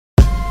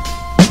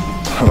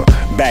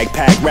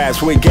Backpack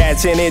raps with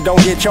gats in it. Don't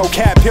get your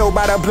cap peeled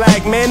by the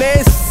black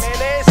menace.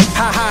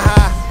 Ha ha ha.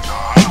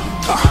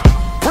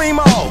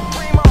 Primo.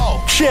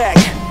 Check.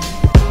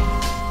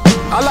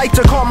 I like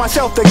to call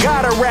myself the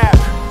god of rap,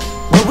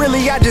 but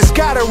really I just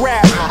gotta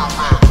rap.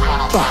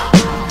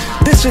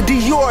 This a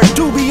Dior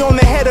doobie on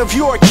the head of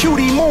your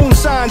cutie moon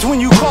signs when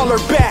you call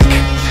her back.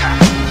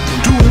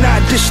 Do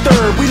not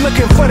disturb, we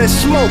looking for the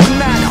smoke,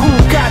 not who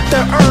got the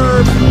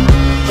herb.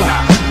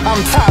 I'm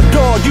top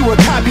dog, you a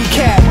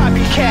copycat.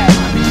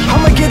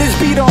 I'ma get his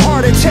beat a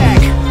heart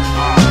attack.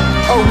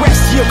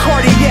 Arrest your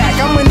cardiac,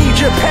 I'ma need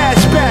your pass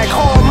back.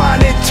 Hall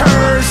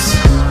monitors.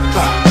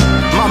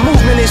 My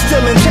movement is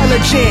still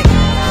intelligent.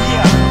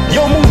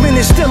 Your movement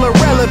is still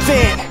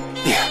irrelevant.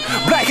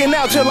 Blacking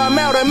out till I'm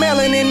out of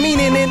melanin,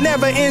 meaning it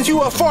never ends.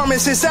 You a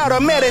pharmacist out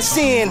of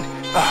medicine.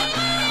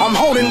 I'm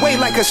holding weight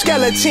like a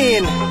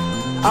skeleton.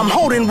 I'm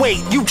holding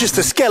weight, you just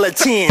a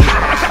skeleton.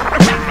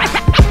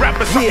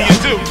 Yeah.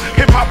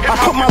 I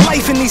put my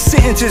life in these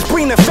sentences,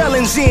 bring the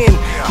felons in.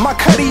 My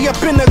cutty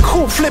up in the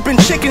coop, flipping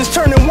chickens,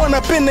 turning one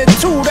up into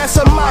two. That's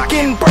a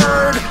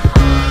mockingbird.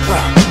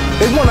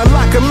 They wanna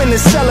lock him in the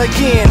cell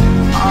again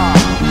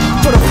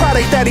for the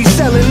product that he's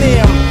selling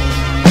them.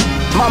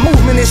 My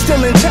movement is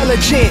still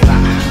intelligent.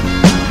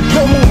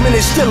 Your movement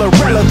is still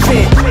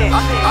irrelevant.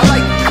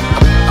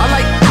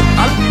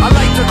 I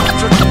like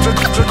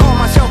to call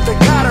myself the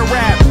god of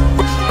rap,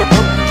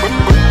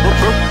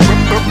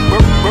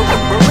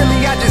 but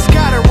really I just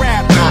gotta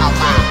rap.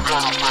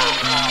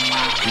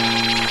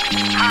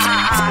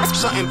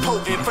 Something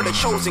potent for the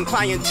chosen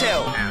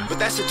clientele, but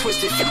that's a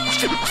twisted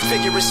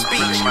figure of speech.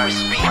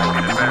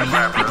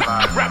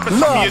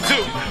 Look,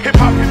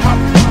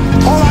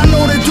 all I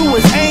know to do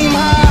is aim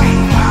high,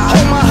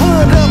 hold my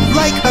hood up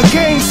like a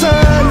gang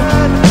sign.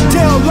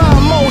 Del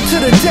Lamo to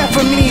the death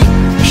of me.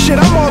 Shit,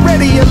 I'm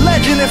already a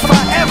legend if I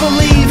ever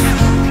leave,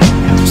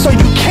 so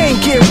you can't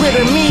get rid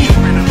of me.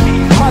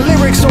 My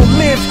lyrics will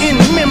live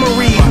in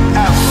memory.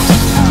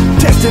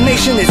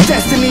 Destination is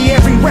destiny,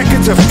 every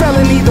record's a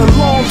felony, the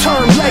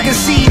long-term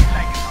legacy.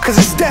 Cause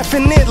it's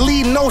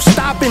definitely no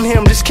stopping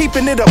him, just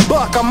keeping it a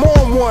buck. I'm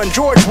on one,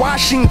 George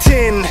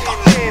Washington.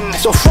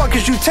 So fuck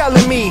is you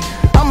telling me?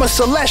 I'm a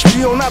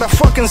celestial, not a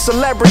fucking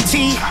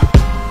celebrity.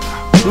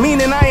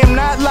 Meaning I am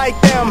not like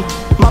them.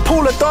 My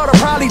pool of thought will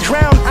probably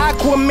drown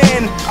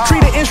Aquaman.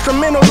 Treat an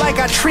instrumental like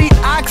I treat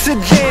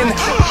oxygen.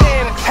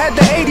 Had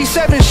the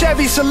 87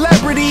 Chevy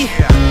Celebrity.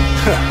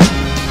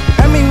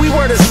 I mean we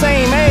were the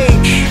same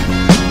age.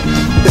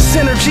 The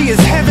synergy is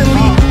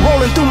heavenly,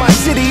 rolling through my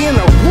city in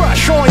a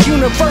rush. On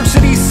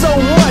university so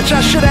much,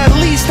 I should at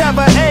least have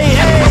a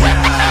AA.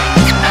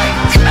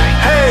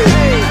 Hey,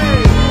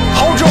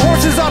 hold your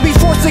horses, I'll be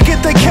forced to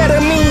get the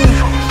ketamine.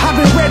 I've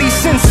been ready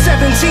since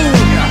 17,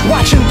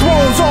 watching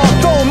thrones,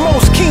 although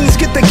most kings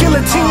get the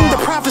guillotine.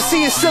 The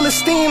prophecy is still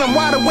esteemed, I'm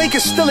wide awake,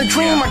 it's still a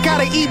dream. I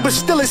gotta eat, but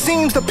still it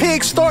seems the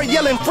pigs start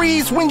yelling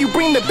freeze when you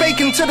bring the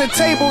bacon to the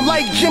table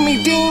like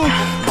Jimmy Dean.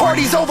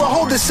 Parties over,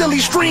 hold the silly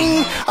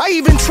string. I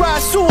even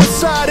tried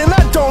suicide and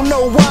I don't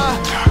know why.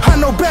 I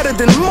know better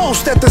than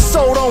most that the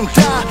soul don't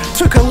die.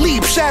 Took a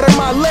leap, shattered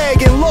my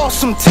leg and lost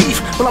some teeth,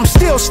 but I'm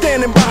still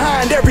standing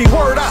behind every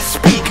word I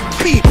speak.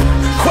 Peep,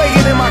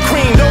 quaking in my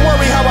cream, don't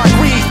worry how I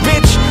grieve,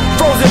 bitch.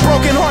 Frozen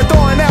broken heart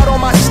throwing out on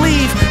my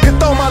sleeve.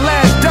 Could throw my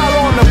last dollar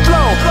on the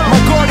floor.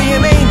 My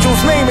guardian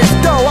angel's name is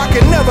Doe, I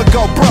can never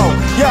go broke.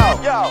 Yo,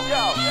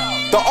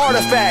 the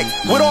artifact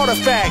with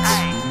artifacts.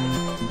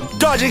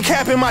 Dodger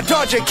cap in my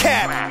Dodger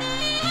cap.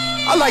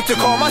 I like to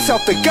call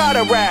myself the god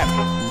of rap,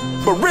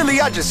 but really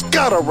I just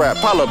gotta rap.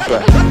 Holla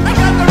back. I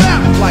got the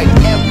rap like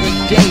every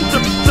day.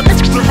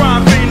 The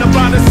rhyme ain't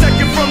about a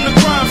second from the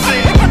crime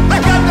scene. I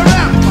got the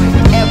rap like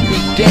every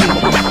day.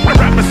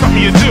 Rap is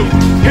something you do.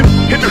 Hip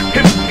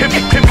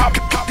hop.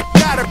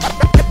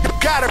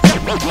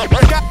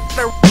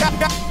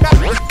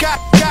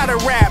 Gotta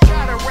rap.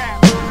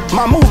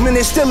 My movement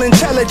is still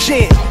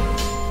intelligent.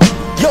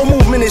 Your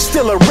movement is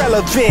still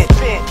irrelevant.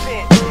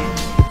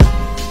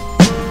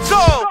 So